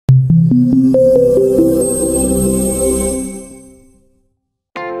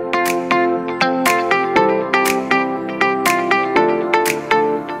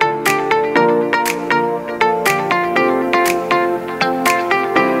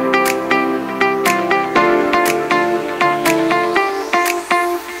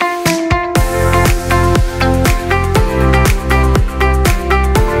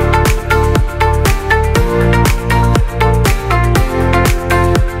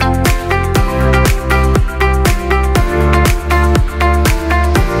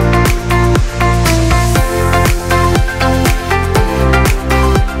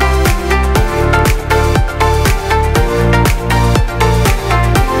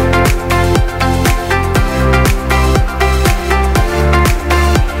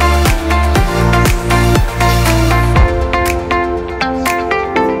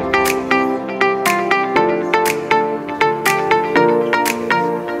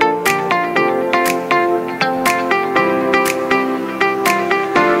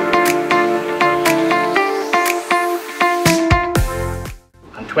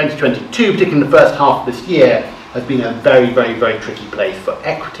And 2022, particularly in the first half of this year, has been a very tricky place for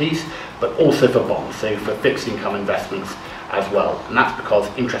equities, but also for bonds, so for fixed income investments as well. And that's because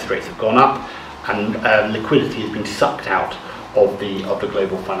interest rates have gone up and liquidity has been sucked out of the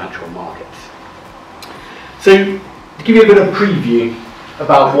global financial markets. So to give you a bit of a preview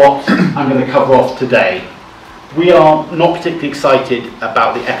about what I'm going to cover off today, we are not particularly excited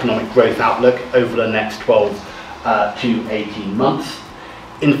about the economic growth outlook over the next 12 to 18 months.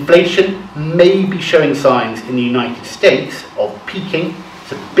 Inflation may be showing signs in the United States of peaking.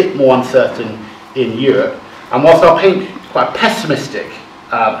 It's a bit more uncertain in Europe. And whilst I'll paint quite a pessimistic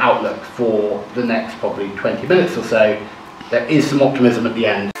outlook for the next probably 20 minutes or so, there is some optimism at the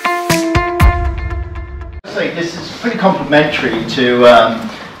end. So this is pretty complementary to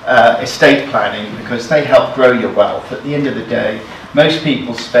estate planning because they help grow your wealth. At the end of the day, most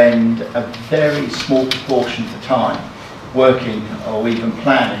people spend a very small proportion of the time working or even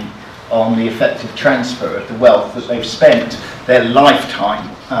planning on the effective transfer of the wealth that they've spent their lifetime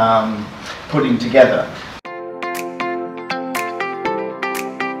putting together.